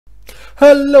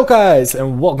Hello guys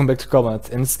and welcome back to Comment,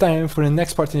 and it's time for the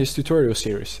next part in this tutorial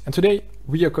series. And today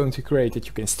we are going to create that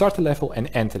you can start a level and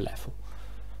end a level.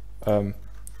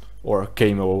 Or a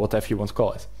game or whatever you want to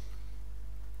call it.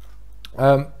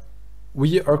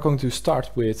 We are going to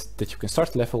start with that you can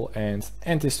start a level and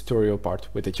end this tutorial part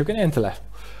with that you can end a level.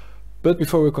 But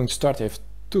before we're going to start, I have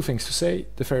two things to say.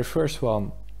 The very first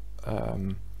one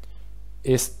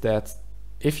is that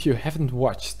if you haven't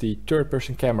watched the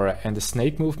third-person camera and the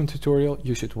snake movement tutorial,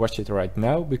 you should watch it right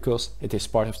now because it is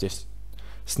part of this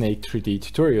snake 3D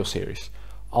tutorial series.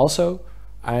 Also,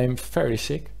 I'm very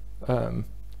sick.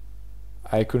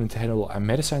 I couldn't handle a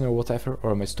medicine or whatever,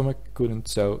 or my stomach couldn't,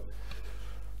 so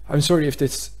I'm sorry if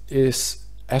this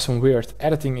has some weird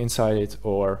editing inside it,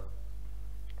 or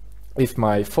if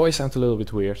my voice sounds a little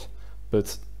bit weird,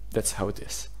 but that's how it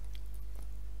is.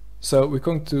 So we're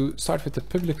going to start with the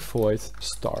public void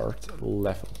start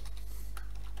level.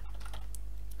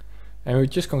 And we're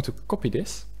just going to copy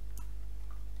this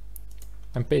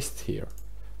and paste it here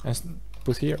and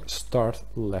put here start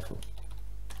level.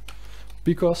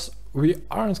 Because we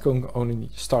aren't going to only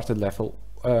start the level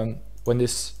when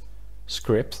this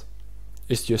script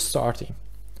is just starting.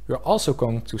 We're also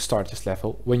going to start this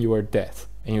level when you are dead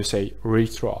and you say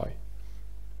retry.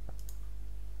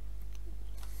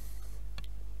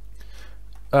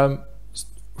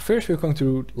 First we're going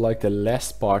to do like the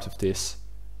last part of this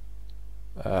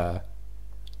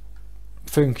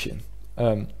function,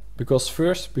 because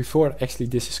first, before actually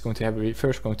this is going to happen, we're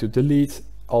first going to delete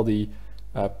all the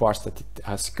parts that it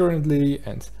has currently,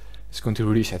 and it's going to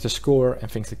reset the score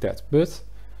and things like that. But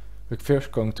we're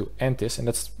first going to end this, and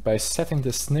that's by setting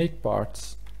the snake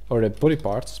parts or the body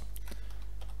parts,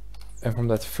 and from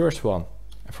that first one,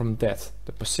 and from that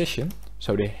the position,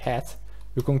 so the head,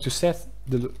 we're going to set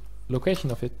the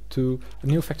location of it to a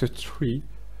new factor 3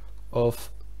 of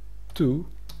 2,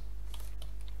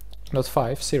 not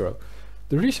 5, 0.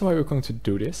 The reason why we're going to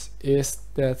do this is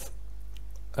that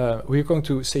we're going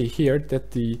to say here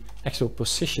that the actual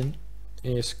position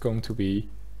is going to be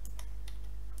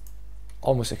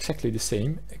almost exactly the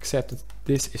same, except that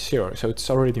this is 0. So it's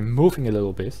already moving a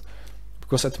little bit,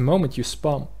 because at the moment you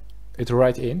spawn it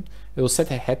right in, it will set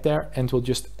a head there and will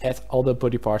just add all the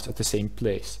body parts at the same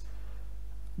place.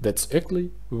 That's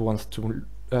ugly. We want it to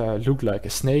look like a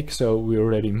snake, so we're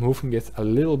already moving it a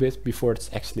little bit before it's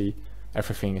actually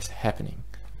everything is happening.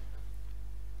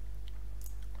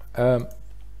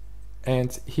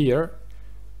 And here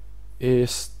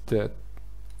is that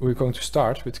we're going to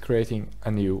start with creating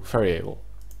a new variable,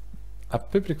 a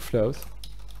public float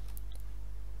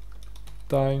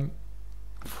time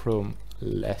from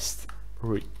last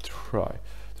retry.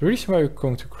 The reason why we're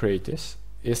going to create this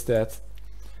is that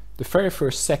the very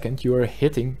first second you are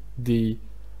hitting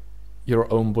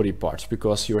your own body parts,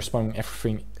 because you're spawning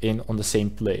everything in on the same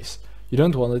place. You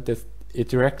don't want it that it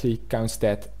directly counts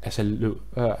that as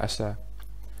a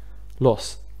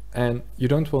loss, and you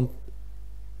don't want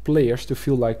players to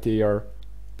feel like they are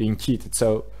being cheated.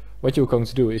 So what you're going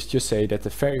to do is just say that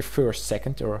the very first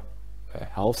second, or a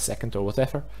half second or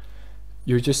whatever,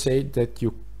 you just say that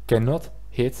you cannot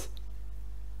hit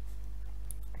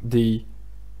the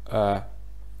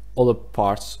other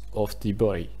parts of the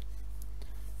body.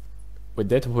 With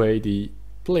that way the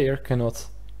player cannot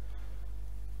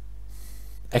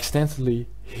accidentally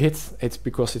hit it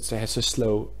because it has a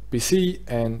slow PC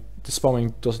and the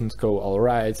spawning doesn't go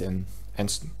alright, and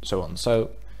so on.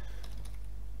 So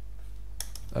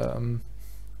let's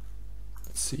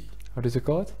see, how did I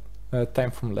call it?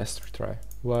 Time from last retry.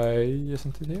 Why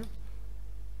isn't it here?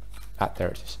 Ah, there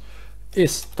it is.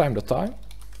 Is time.time.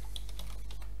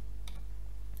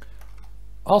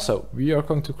 Also, we are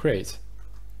going to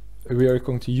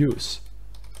use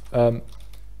the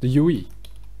UE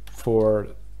for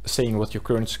saying what your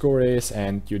current score is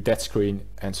and your death screen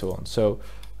and so on. So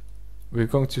we're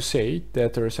going to say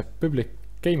that there is a public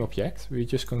game object. We're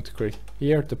just going to create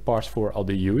here the parts for all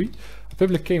the UE, a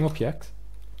public game object,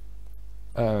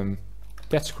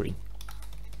 death screen.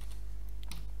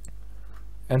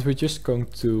 And we're just going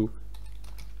to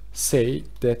say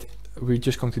that we're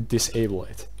just going to disable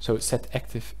it. So set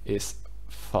active is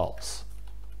false.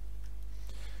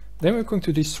 Then we're going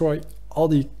to destroy all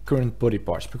the current body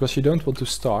parts, because you don't want to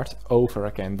start over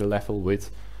again the level with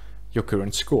your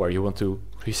current score. You want to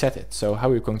reset it. So how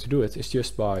we're going to do it is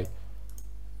just by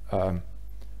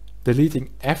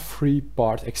deleting every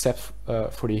part except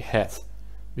for the head,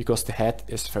 because the head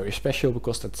is very special,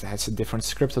 because that has a different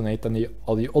script on it than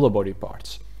all the other body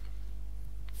parts.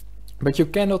 But you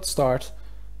cannot start,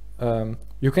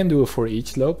 you can do a for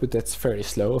each loop, but that's very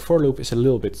slow. A for loop is a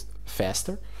little bit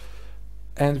faster.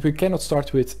 And we cannot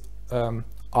start with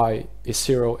I is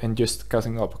 0 and just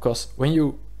counting up, because when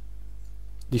you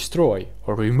destroy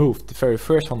or remove the very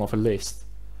first one of a list,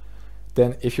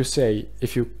 then if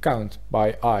you count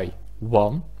by I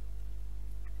 1,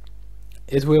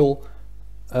 it will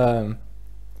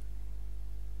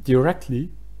directly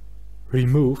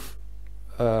remove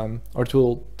or it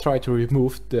will try to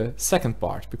remove the second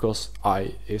part, because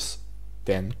I is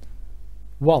then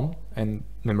 1 and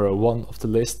number 1 of the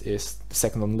list is the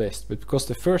second on the list. But because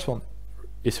the first one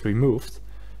is removed,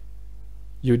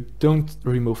 you don't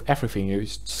remove everything, you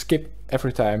skip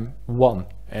every time 1,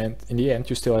 and in the end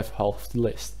you still have half of the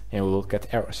list and we will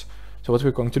get errors. So what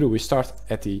we're going to do, we start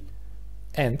at the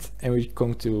end and we're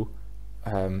going to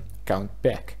count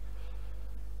back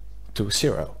to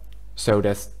 0, so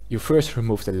that you first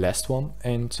remove the last one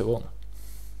and so on.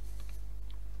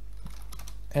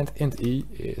 And int e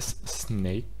is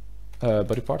snake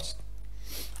body parts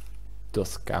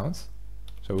dot count,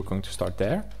 so we're going to start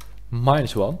there,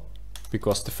 -1,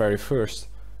 because the very first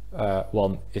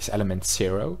one is element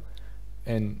 0,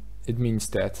 and it means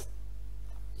that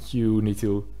you need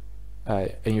to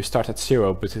and you start at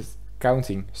 0, but the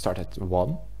counting start at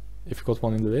 1 if you got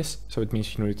 1 in the list, so it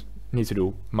means you need to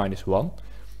do -1.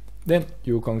 Then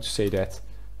you're going to say that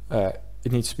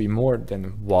it needs to be more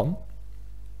than 1,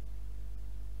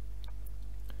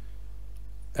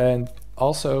 and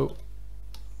also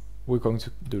we're going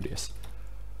to do this,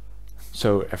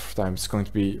 so every time it's going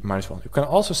to be -1. You can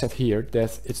also set here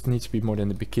that it needs to be more than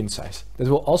the begin size. That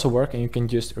will also work, and you can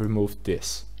just remove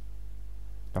this,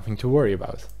 nothing to worry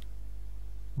about.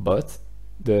 But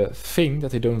the thing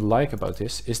that I don't like about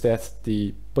this is that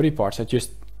the body parts are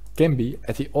just can be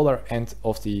at the other end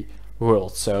of the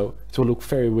world, so it will look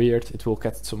very weird, it will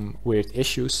get some weird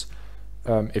issues.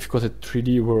 If you've got a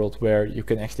 3D world where you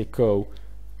can actually go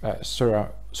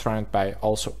surrounded by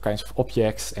all kinds of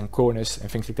objects and corners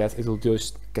and things like that, it will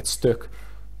just get stuck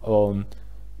on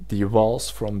the walls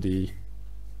from the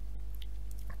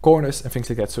corners and things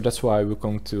like that. So that's why we're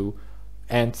going to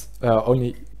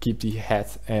only keep the head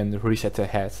and reset the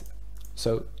head.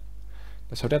 So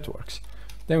that's how that works.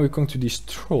 Then we're going to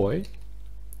destroy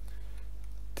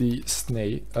the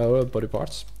snake body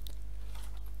parts,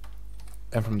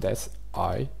 and from that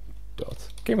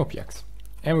i.gameObject,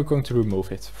 and we're going to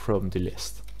remove it from the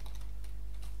list.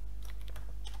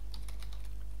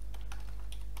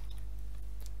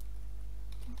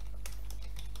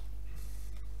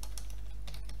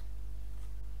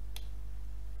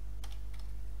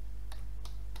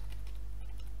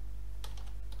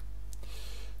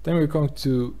 Then we're going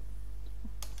to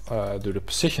do the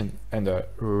position and the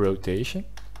rotation.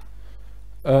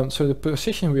 So the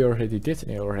position we already did,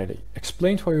 and I already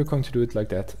explained why we're going to do it like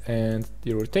that, and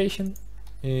the rotation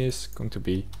is going to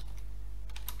be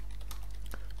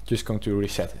just going to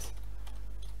reset it.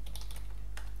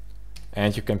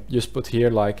 And you can just put here,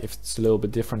 like, if it's a little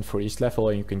bit different for each level,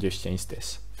 and you can just change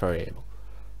this variable.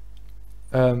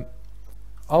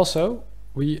 Also,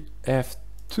 we have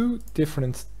two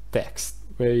different texts.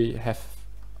 We have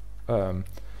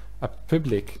a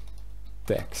public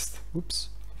text,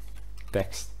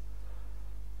 text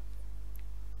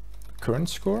current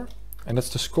score, and that's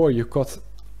the score you got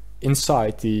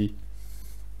inside the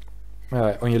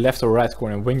on your left or right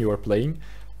corner when you are playing,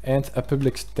 and a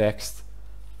public text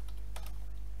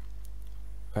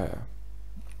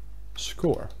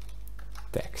score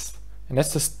text, and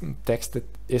that's the text that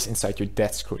is inside your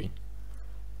dead screen,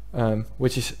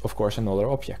 which is of course another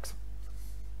object.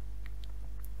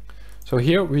 So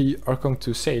here we are going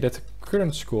to say that the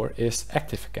current score is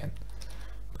active again,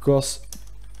 because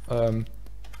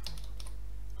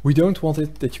we don't want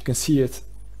it that you can see it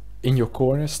in your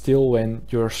corner still when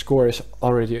your score is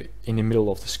already in the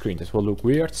middle of the screen. That will look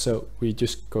weird, so we're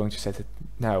just going to set it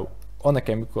now on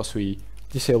again, because we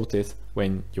disabled it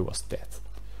when you was dead.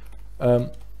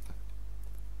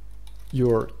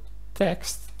 Your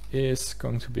text is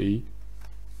going to be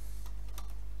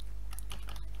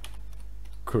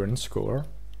current score,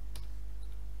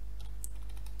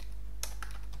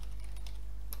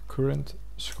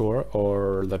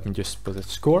 or let me just put it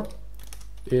score,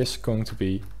 is going to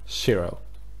be 0.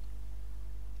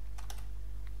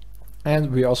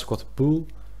 And we also got a bool,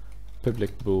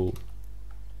 public bool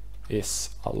is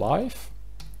alive,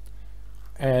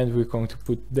 and we're going to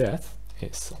put that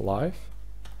is alive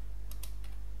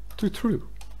to true.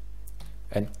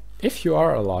 And if you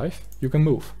are alive, you can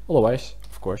move, otherwise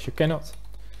of course you cannot.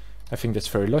 I think that's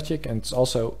very logic, and it's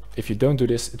also, if you don't do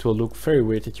this, it will look very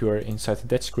weird that you are inside the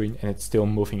dead screen and it's still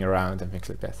moving around and things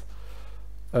like that.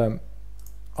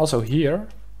 Also here,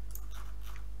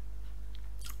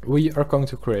 we are going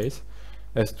to create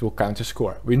it will count a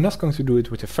score. We're not going to do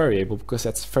it with a variable because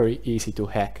that's very easy to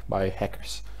hack by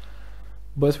hackers.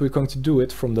 But we're going to do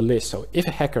it from the list. So if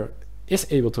a hacker is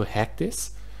able to hack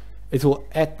this, it will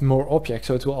add more objects,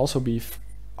 so it will also be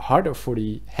harder for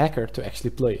the hacker to actually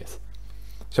play it.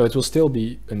 So it will still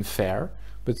be unfair,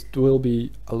 but it will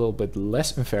be a little bit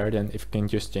less unfair than if you can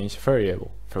just change a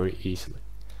variable very easily.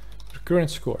 The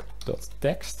current score dot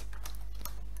text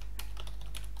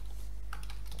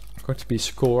going to be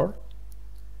score,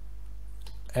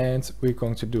 and we're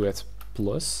going to do it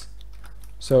plus.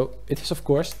 So it is of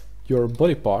course your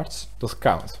body parts dot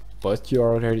count, but you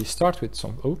already start with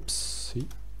some oopsie.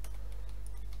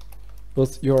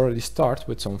 But you already start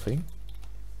with something,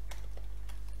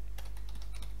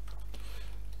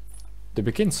 the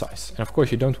begin size, and of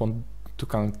course you don't want to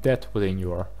count that within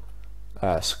your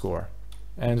score,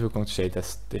 and we're going to say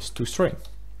that this to string.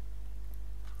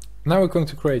 Now we're going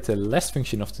to create the last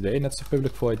function of today, and that's the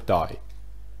public void die,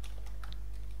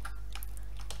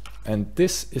 and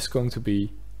this is going to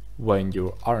be when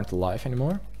you aren't alive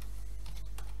anymore,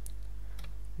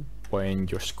 when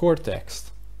your score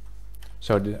text,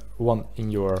 so the one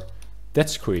in your dead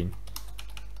screen,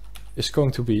 is going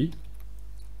to be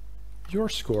your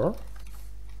score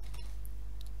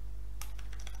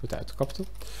without capital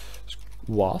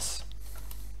was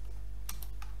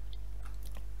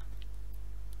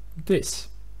this.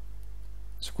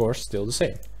 Score still the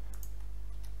same.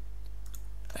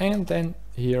 And then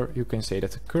here you can say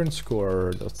that the current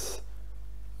score dot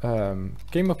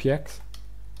game object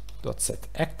dot set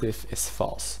active is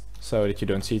false, so that you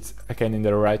don't see it again in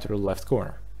the right or the left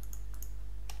corner.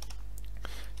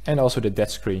 And also the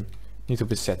dead screen needs to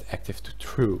be set active to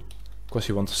true, because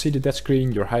you want to see the dead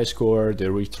screen, your high score, the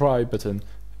retry button,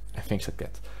 and things like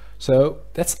that. So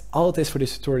that's all it is for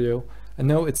this tutorial. I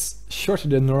know it's shorter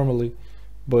than normally,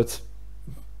 but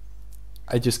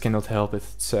I just cannot help it.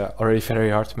 It's already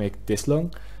very hard to make this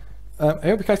long. I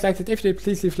hope you guys liked it. If you did,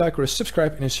 please leave a like or a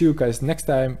subscribe, and I'll see you guys next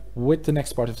time with the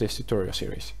next part of this tutorial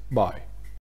series. Bye.